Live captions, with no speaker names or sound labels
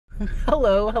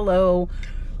Hello, hello.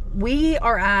 We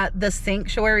are at the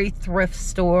Sanctuary Thrift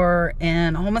Store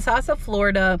in Homosassa,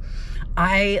 Florida.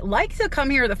 I like to come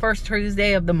here the first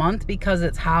Tuesday of the month because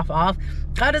it's half off.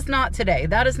 That is not today.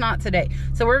 That is not today.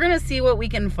 So we're going to see what we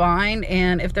can find.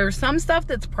 And if there's some stuff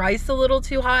that's priced a little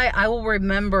too high, I will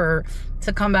remember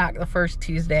to come back the first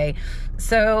Tuesday.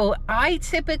 So I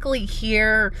typically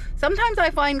hear, sometimes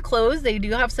I find clothes. They do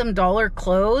have some dollar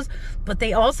clothes, but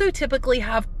they also typically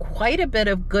have quite a bit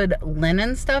of good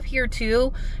linen stuff here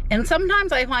too. And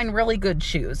sometimes I find really good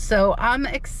shoes. So I'm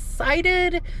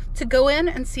excited to go in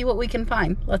and see what we can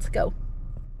find. Let's go.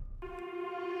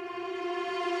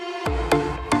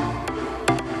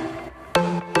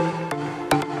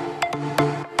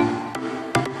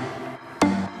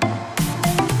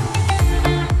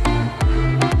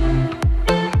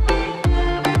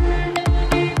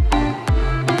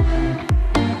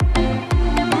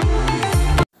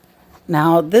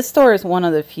 Now, this store is one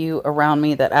of the few around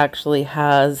me that actually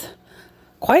has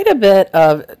quite a bit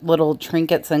of little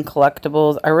trinkets and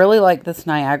collectibles. I really like this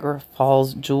Niagara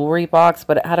Falls jewelry box,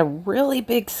 but it had a really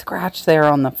big scratch there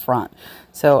on the front.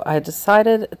 So I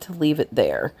decided to leave it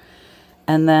there.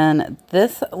 And then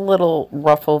this little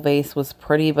ruffle vase was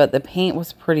pretty, but the paint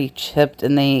was pretty chipped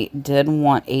and they did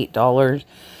want $8.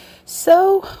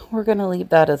 So we're going to leave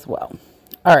that as well.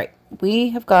 All right. We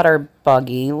have got our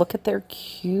buggy. Look at their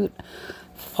cute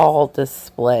fall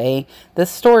display. This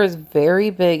store is very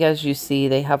big, as you see.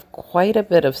 They have quite a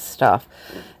bit of stuff.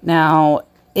 Now,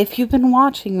 if you've been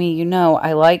watching me, you know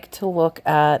I like to look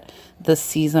at the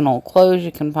seasonal clothes.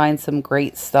 You can find some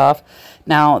great stuff.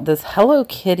 Now, this Hello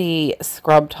Kitty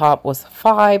scrub top was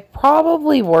 $5,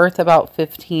 probably worth about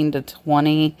 $15 to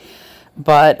 $20.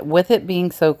 But with it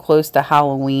being so close to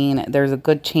Halloween, there's a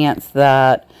good chance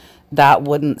that that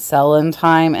wouldn't sell in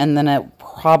time, and then it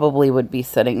probably would be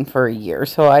sitting for a year.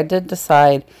 So I did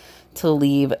decide to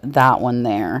leave that one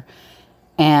there.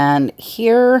 And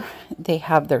here they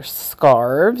have their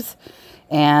scarves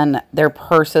and their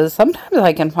purses. Sometimes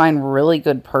I can find really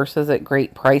good purses at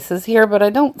great prices here, but I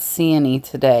don't see any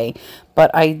today. But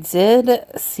I did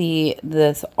see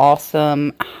this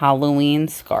awesome Halloween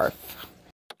scarf.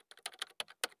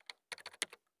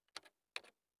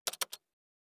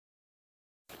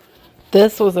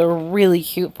 This was a really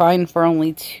cute find for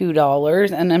only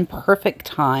 $2 and in perfect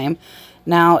time.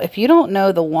 Now, if you don't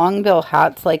know, the long bill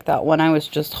hats like that one I was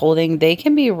just holding, they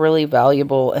can be really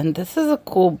valuable. And this is a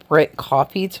cool Brit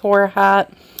coffee tour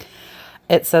hat.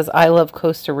 It says, I love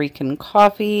Costa Rican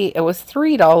coffee. It was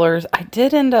 $3. I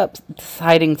did end up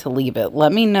deciding to leave it.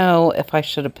 Let me know if I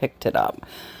should have picked it up.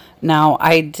 Now,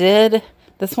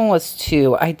 this one was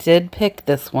 $2. I did pick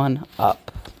this one up.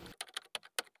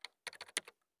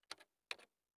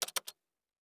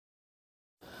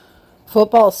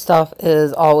 Football stuff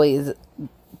is always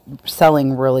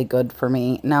selling really good for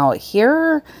me. Now,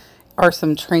 here are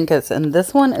some trinkets, and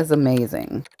this one is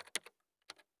amazing.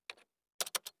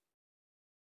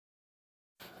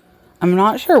 I'm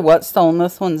not sure what stone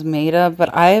this one's made of,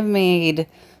 but I have made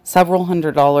several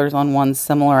 $100s on one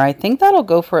similar. I think that'll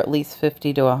go for at least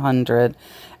 $50 to $100.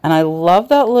 And I love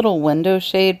that little window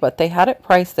shade, but they had it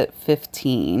priced at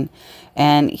 $15.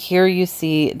 And here you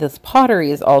see this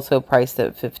pottery is also priced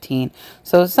at $15.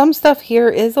 So some stuff here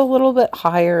is a little bit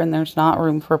higher and there's not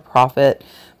room for profit,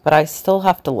 but I still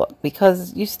have to look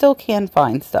because you still can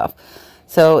find stuff.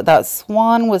 So that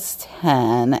swan was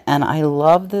 $10, and I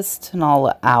love this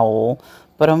Tenala owl,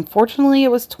 but unfortunately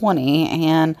it was $20,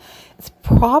 and it's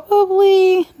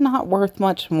probably not worth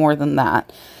much more than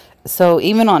that. So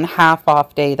even on half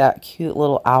off day, that cute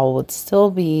little owl would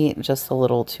still be just a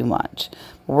little too much.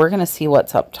 We're going to see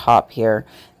what's up top here.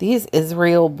 These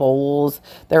Israel bowls,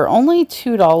 they're only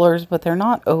 $2, but they're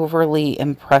not overly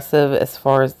impressive as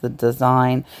far as the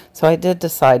design. So I did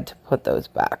decide to put those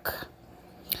back.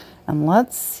 And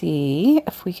let's see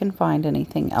if we can find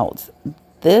anything else.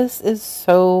 This is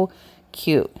so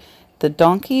cute. The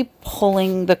donkey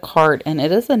pulling the cart, and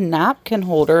it is a napkin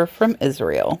holder from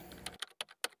Israel.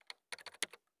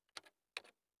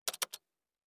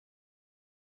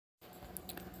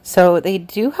 So they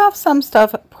do have some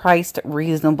stuff priced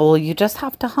reasonable. You just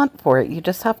have to hunt for it. You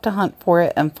just have to hunt for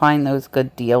it and find those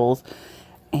good deals.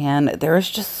 And there's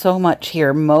just so much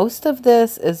here. Most of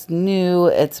this is new.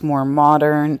 It's more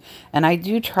modern. And I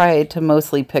do try to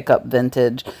mostly pick up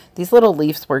vintage. These little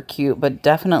leaves were cute, but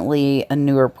definitely a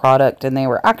newer product. And they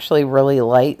were actually really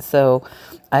light. So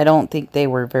I don't think they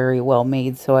were very well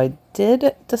made. So I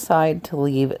did decide to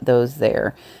leave those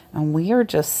there. And we are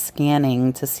just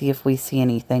scanning to see if we see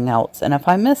anything else. And if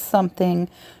I miss something,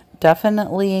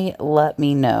 definitely let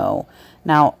me know.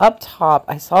 Now, up top,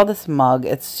 I saw this mug.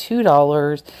 It's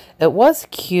 $2. It was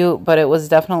cute, but it was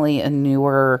definitely a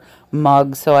newer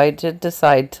mug, so I did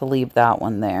decide to leave that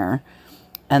one there.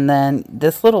 And then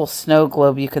this little snow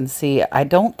globe, you can see, I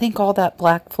don't think all that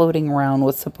black floating around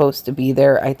was supposed to be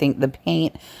there. I think the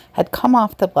paint had come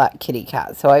off the black kitty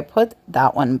cat, so I put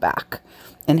that one back.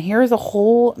 And here's a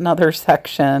whole nother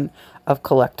section of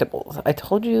collectibles. I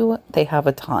told you they have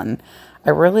a ton. I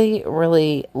really,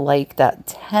 really like that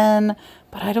 10,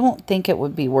 but I don't think it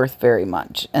would be worth very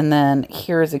much. And then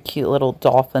here's a cute little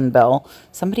dolphin bell.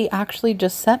 Somebody actually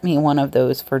just sent me one of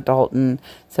those for Dalton,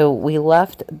 so we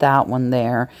left that one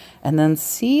there. And then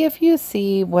see if you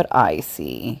see what I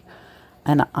see.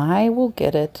 And I will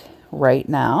get it right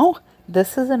now.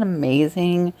 This is an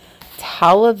amazing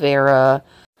Talavera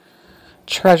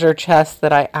treasure chest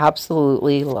that I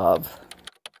absolutely love.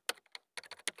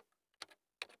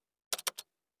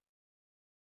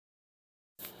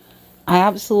 I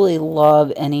absolutely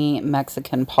love any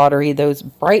Mexican pottery. Those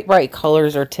bright, bright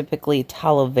colors are typically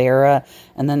Talavera,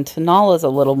 and then Tonala is a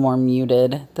little more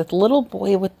muted. The little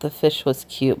boy with the fish was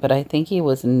cute, but I think he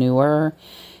was newer.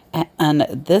 And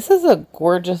this is a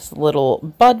gorgeous little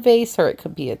bud vase, or it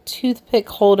could be a toothpick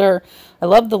holder. I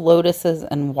love the lotuses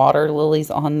and water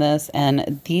lilies on this,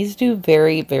 and these do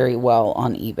very, very well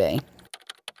on eBay.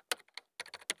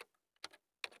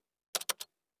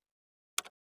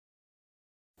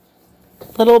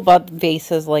 Little bud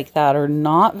vases like that are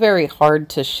not very hard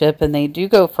to ship, and they do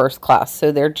go first class, so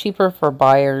they're cheaper for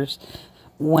buyers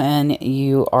when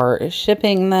you are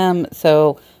shipping them.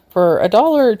 So for $1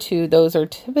 or $2, those are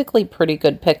typically pretty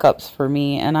good pickups for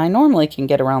me, and I normally can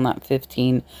get around that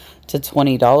 $15 to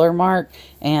 $20 mark,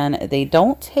 and they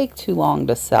don't take too long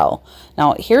to sell.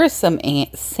 Now here's some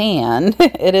sand.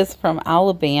 It is from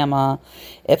Alabama.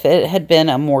 If it had been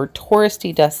a more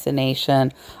touristy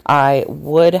destination, I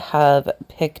would have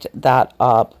picked that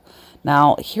up.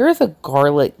 Now here's a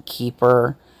garlic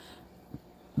keeper,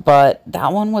 but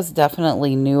that one was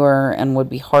definitely newer and would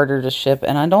be harder to ship,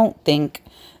 and I don't think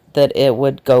that it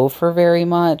would go for very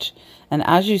much. And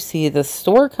as you see, the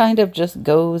store kind of just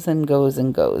goes and goes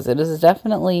and goes. It is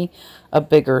definitely a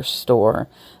bigger store.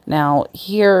 Now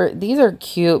here, these are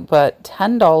cute, but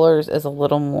 $10 is a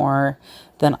little more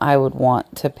than I would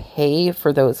want to pay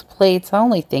for those plates. I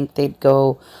only think they'd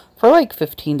go for like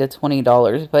 $15 to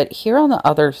 $20. But here on the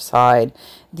other side,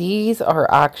 these are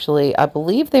actually, I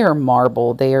believe they are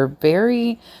marble. They are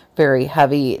very, very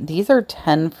heavy. These are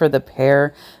 10 for the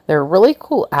pair. They're a really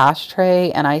cool ashtray,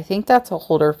 and I think that's a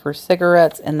holder for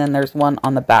cigarettes, and then there's one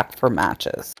on the back for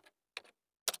matches.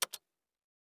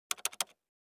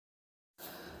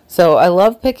 So I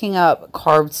love picking up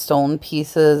carved stone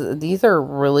pieces. These are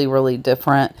really, really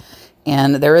different.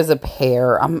 And there is a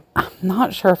pair. I'm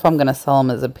not sure if I'm going to sell them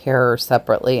as a pair or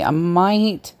separately. I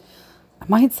might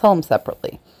sell them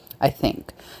separately, I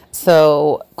think.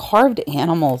 So carved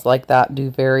animals like that do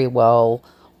very well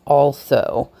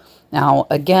also. Now,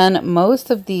 again, most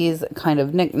of these kind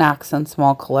of knickknacks and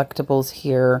small collectibles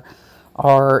here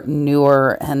are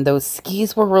newer, and those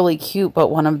skis were really cute, but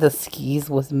one of the skis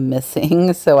was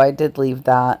missing, so I did leave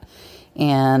that.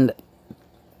 And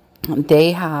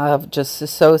they have just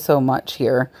so much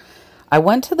here. I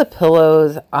went to the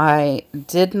pillows. I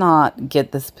did not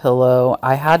get this pillow.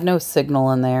 I had no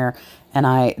signal in there, and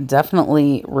I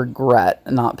definitely regret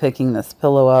not picking this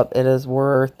pillow up. It is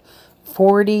worth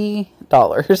 $40,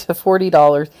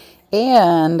 $40,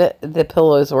 and the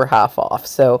pillows were half off.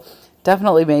 So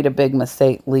definitely made a big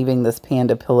mistake leaving this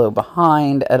panda pillow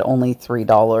behind at only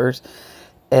 $3.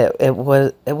 It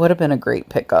would have been a great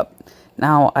pickup.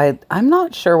 Now, I'm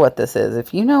not sure what this is.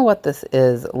 If you know what this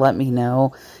is, let me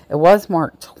know. It was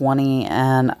marked 20,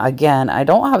 and again, I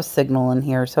don't have signal in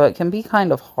here, so it can be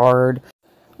kind of hard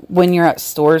when you're at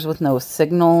stores with no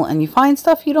signal and you find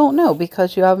stuff you don't know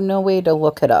because you have no way to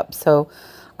look it up. So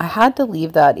I had to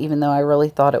leave that, even though I really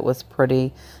thought it was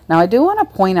pretty. Now, I do want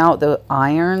to point out the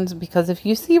irons, because if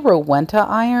you see Rowenta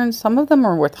irons, some of them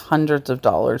are worth hundreds of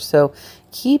dollars. So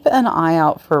keep an eye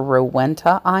out for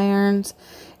Rowenta irons.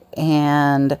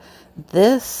 And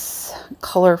this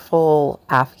colorful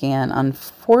Afghan,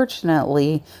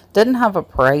 unfortunately, didn't have a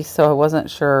price, so I wasn't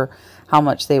sure how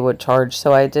much they would charge,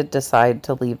 so I did decide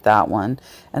to leave that one.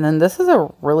 And then this is a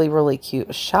really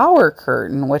cute shower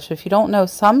curtain, which, if you don't know,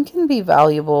 some can be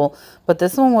valuable, but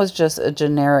this one was just a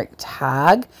generic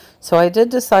tag, so I did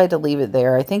decide to leave it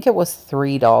there. I think it was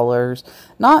 $3.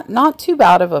 Not too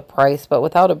bad of a price, but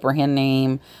without a brand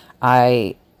name,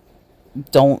 I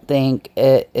don't think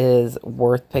it is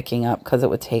worth picking up because it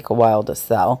would take a while to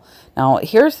sell. Now,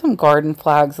 here's some garden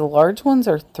flags. The large ones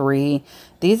are $3.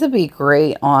 These would be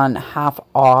great on half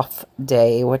off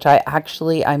day, which I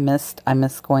missed. I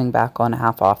missed going back on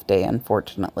half off day,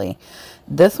 unfortunately.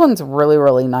 This one's really,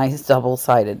 really nice,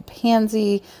 double-sided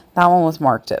pansy. That one was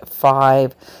marked at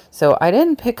 5. So I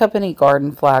didn't pick up any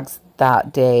garden flags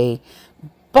that day,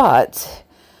 but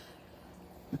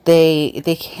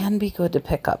they can be good to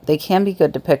pick up. They can be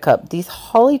good to pick up. These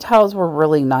holly tiles were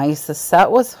really nice. The set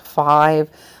was 5.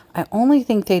 I only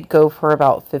think they'd go for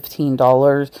about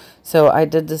 $15. So I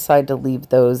did decide to leave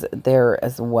those there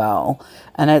as well.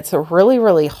 And it's really,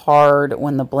 really hard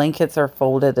when the blankets are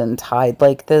folded and tied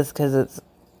like this, because it's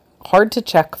hard to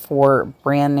check for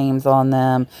brand names on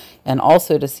them, and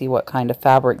also to see what kind of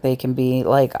fabric they can be.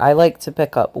 Like, I like to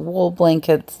pick up wool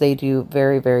blankets. They do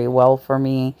very, very well for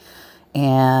me.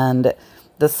 And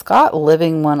the Scott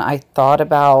Living one I thought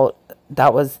about,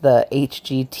 that was the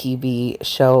HGTV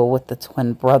show with the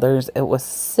twin brothers. It was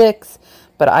 6,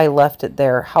 but I left it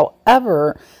there.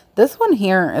 However, this one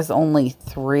here is only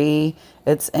 3.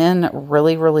 It's in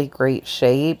really, really great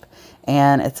shape,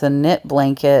 and it's a knit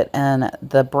blanket, and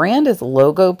the brand is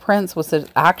Logo Prints, which is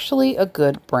actually a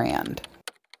good brand.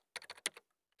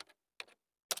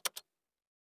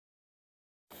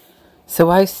 So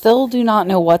I still do not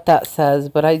know what that says,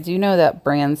 but I do know that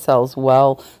brand sells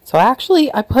well. So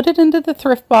I put it into the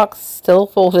thrift box, still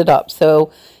folded up. So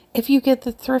if you get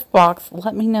the thrift box,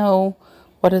 let me know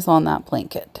what is on that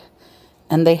blanket.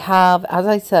 And they have, as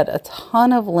I said, a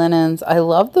ton of linens. I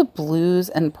love the blues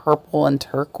and purple and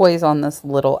turquoise on this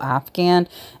little Afghan.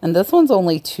 And this one's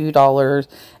only $2,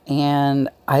 and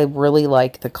I really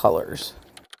like the colors.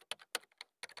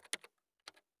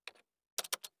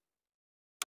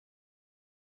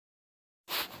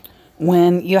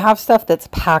 When you have stuff that's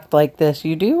packed like this,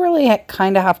 you do really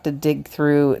kind of have to dig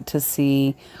through to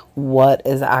see what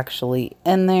is actually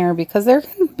in there, because there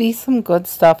can be some good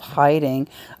stuff hiding.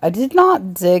 I did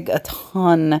not dig a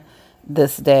ton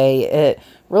this day. It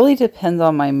really depends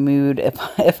on my mood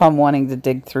if I'm wanting to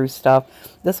dig through stuff.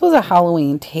 This was a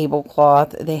Halloween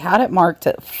tablecloth. They had it marked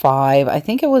at 5. I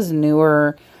think it was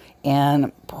newer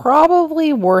and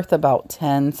probably worth about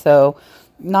 10. So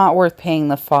not worth paying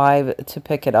the 5 to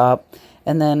pick it up.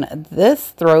 And then this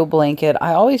throw blanket,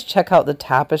 I always check out the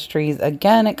tapestries.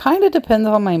 Again, it kind of depends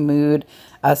on my mood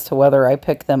as to whether I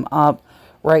pick them up.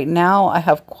 Right now, I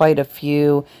have quite a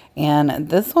few, and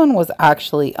this one was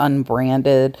actually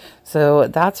unbranded. So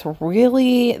that's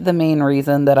really the main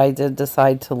reason that I did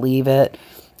decide to leave it.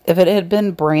 If it had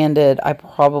been branded, I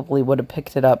probably would have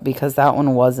picked it up, because that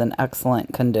one was in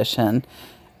excellent condition.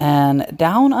 And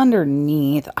down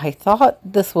underneath, I thought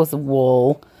this was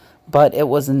wool, but it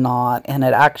was not. And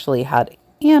it actually had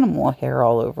animal hair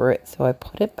all over it, so I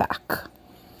put it back.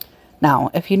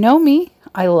 Now, if you know me,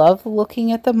 I love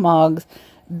looking at the mugs.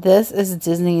 This is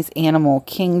Disney's Animal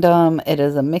Kingdom. It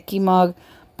is a Mickey mug,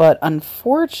 but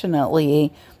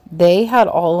unfortunately, they had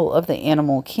all of the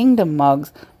Animal Kingdom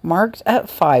mugs marked at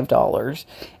 $5,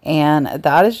 and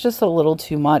that is just a little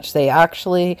too much. They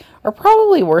actually are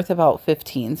probably worth about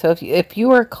 $15. So if you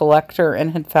were a collector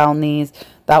and had found these,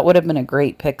 that would have been a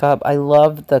great pickup. I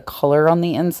love the color on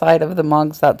the inside of the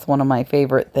mugs. That's one of my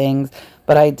favorite things,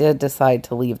 but I did decide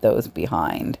to leave those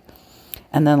behind.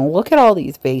 And then look at all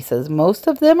these vases. Most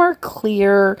of them are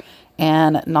clear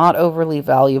and not overly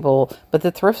valuable, but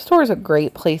the thrift store is a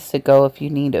great place to go if you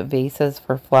need vases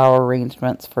for flower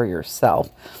arrangements for yourself.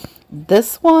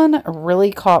 This one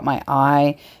really caught my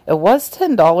eye. It was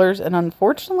 $10, and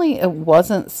unfortunately it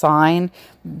wasn't signed.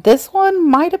 This one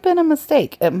might have been a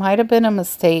mistake. It might have been a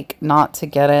mistake not to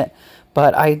get it,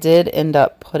 but I did end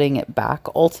up putting it back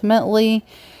ultimately,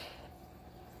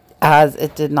 as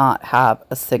it did not have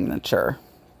a signature.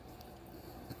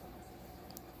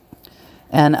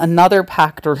 And another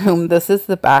packed room. This is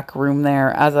the back room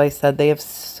there. As I said, they have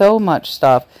so much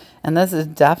stuff, and this is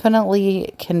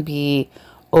definitely can be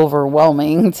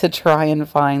overwhelming to try and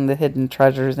find the hidden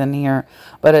treasures in here,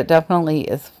 but it definitely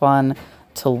is fun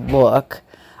to look.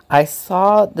 I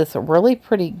saw this really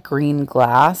pretty green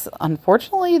glass.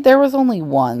 Unfortunately, there was only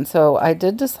one, so I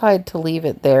did decide to leave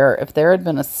it there. If there had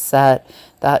been a set,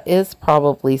 that is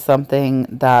probably something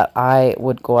that I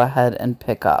would go ahead and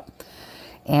pick up.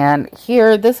 And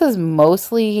here, this is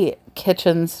mostly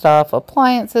kitchen stuff,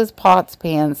 appliances, pots,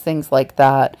 pans, things like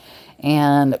that.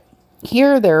 And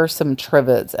here there are some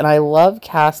trivets, and I love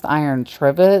cast iron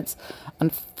trivets.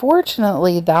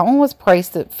 Unfortunately, that one was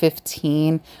priced at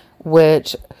 $15,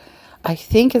 which I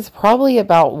think is probably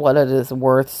about what it is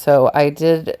worth. So I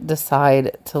did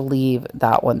decide to leave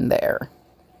that one there.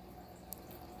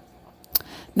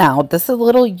 Now, this is a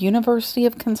little University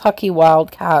of Kentucky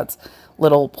Wildcats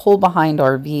little pull behind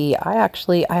RV.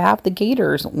 I have the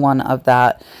Gators one of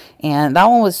that, and that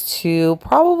one was $2,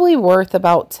 probably worth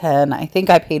about $10. I think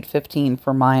I paid $15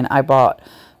 for mine. I bought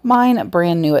mine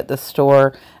brand new at the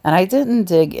store, and I didn't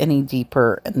dig any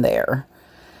deeper in there.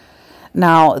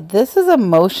 Now, this is a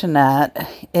motionette.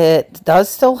 It does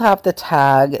still have the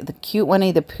tag, the cute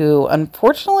Winnie the Pooh.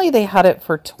 Unfortunately, they had it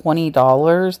for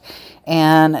 $20,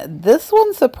 and this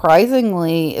one,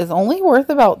 surprisingly, is only worth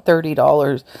about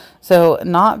 $30. So,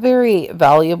 not very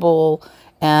valuable,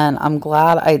 and I'm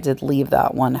glad I did leave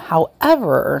that one.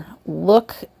 However,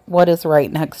 look what is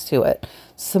right next to it.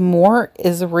 Some more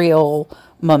Israel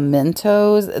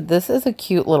mementos. This is a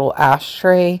cute little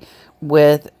ashtray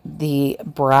with the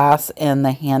brass and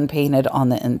the hand painted on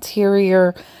the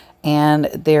interior, and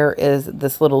there is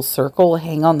this little circle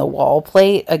hang on the wall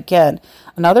plate. Again,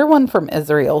 another one from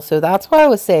Israel. So that's why I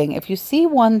was saying, if you see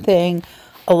one thing,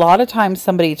 a lot of times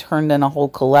somebody turned in a whole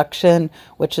collection,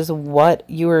 which is what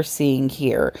you are seeing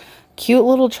here. Cute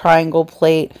little triangle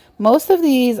plate. Most of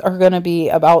these are going to be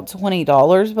about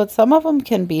 $20, but some of them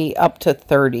can be up to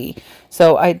 $30.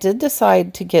 So I did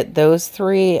decide to get those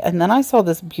 3, and then I saw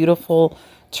this beautiful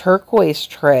turquoise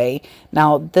tray.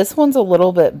 Now, this one's a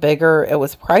little bit bigger. It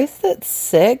was priced at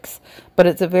 $6, but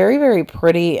it's a very, very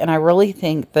pretty, and I really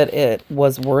think that it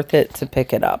was worth it to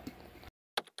pick it up.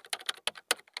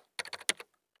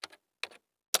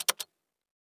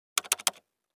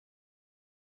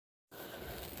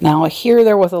 Now, here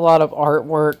there was a lot of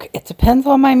artwork. It depends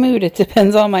on my mood. It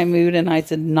depends on my mood, and I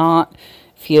did not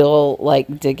feel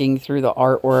like digging through the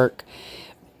artwork.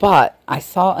 But I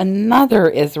saw another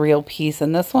Israel piece,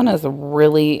 and this one is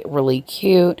really, really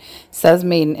cute. It says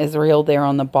Made in Israel there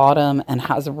on the bottom and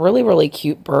has really, really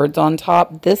cute birds on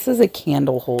top. This is a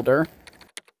candle holder.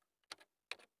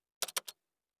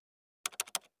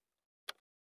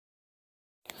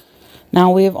 Now,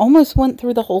 we have almost went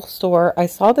through the whole store. I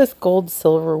saw this gold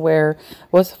silverware. It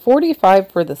was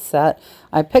 $45 for the set.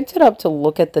 I picked it up to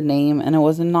look at the name, and it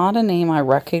was not a name I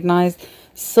recognized.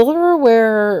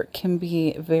 Silverware can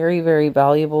be very, very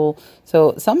valuable,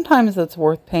 so sometimes it's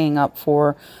worth paying up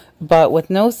for. But with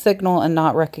no signal and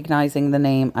not recognizing the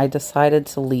name, I decided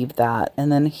to leave that.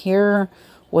 And then here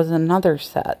was another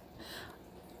set.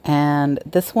 And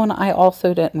this one I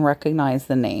also didn't recognize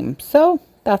the name. So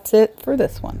that's it for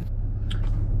this one.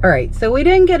 All right, so we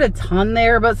didn't get a ton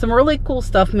there, but some really cool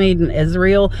stuff made in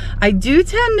Israel. I do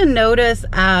tend to notice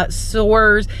at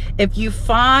stores, if you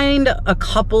find a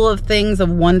couple of things of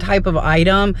one type of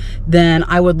item, then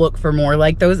I would look for more.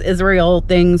 Like those Israel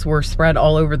things were spread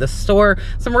all over the store.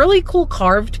 Some really cool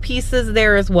carved pieces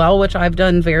there as well, which I've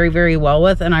done very, very well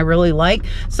with, and I really like.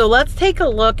 So let's take a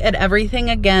look at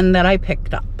everything again that I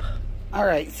picked up. All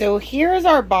right, so here's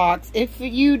our box. If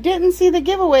you didn't see the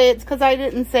giveaway, it's because I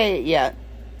didn't say it yet.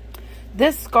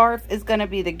 This scarf is going to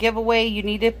be the giveaway. You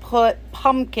need to put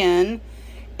pumpkin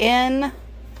in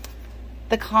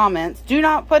the comments. Do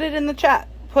not put it in the chat.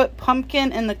 Put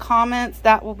pumpkin in the comments.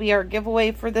 That will be our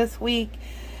giveaway for this week.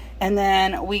 And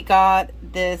then we got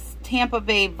this Tampa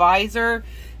Bay visor.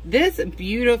 This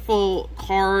beautiful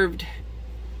carved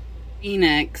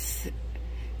phoenix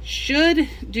should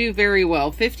do very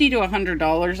well. $50 to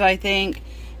 $100, I think.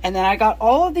 And then I got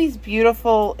all of these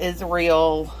beautiful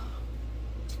Israel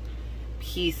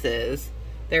pieces.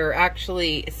 There are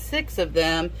actually 6 of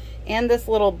them, and this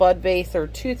little bud vase or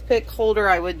toothpick holder.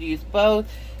 I would use both.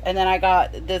 And then I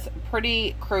got this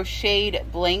pretty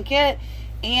crocheted blanket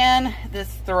and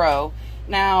this throw.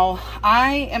 Now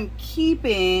I am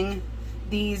keeping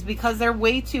these because they're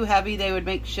way too heavy. They would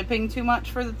make shipping too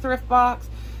much for the thrift box.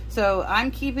 So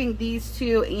I'm keeping these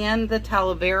 2 and the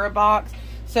Talavera box.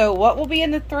 So what will be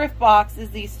in the thrift box is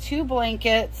these 2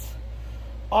 blankets,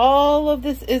 all of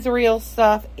this Israel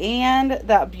stuff, and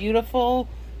that beautiful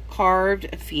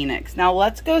carved phoenix. Now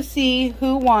let's go see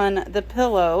who won the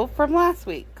pillow from last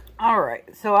week. All right,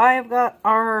 so I have got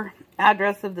our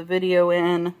address of the video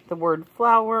in, the word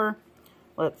flower.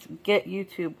 Let's get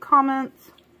YouTube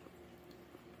comments.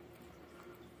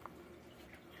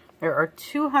 There are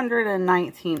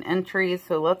 219 entries,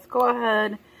 so let's go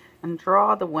ahead and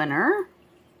draw the winner.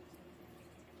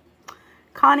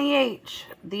 Connie H.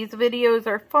 These videos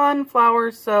are fun,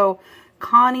 flowers. So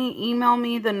Connie, email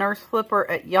me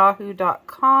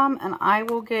thenurseflipper@yahoo.com, and I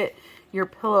will get your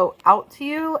pillow out to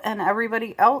you. And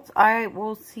everybody else, I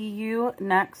will see you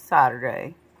next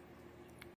Saturday.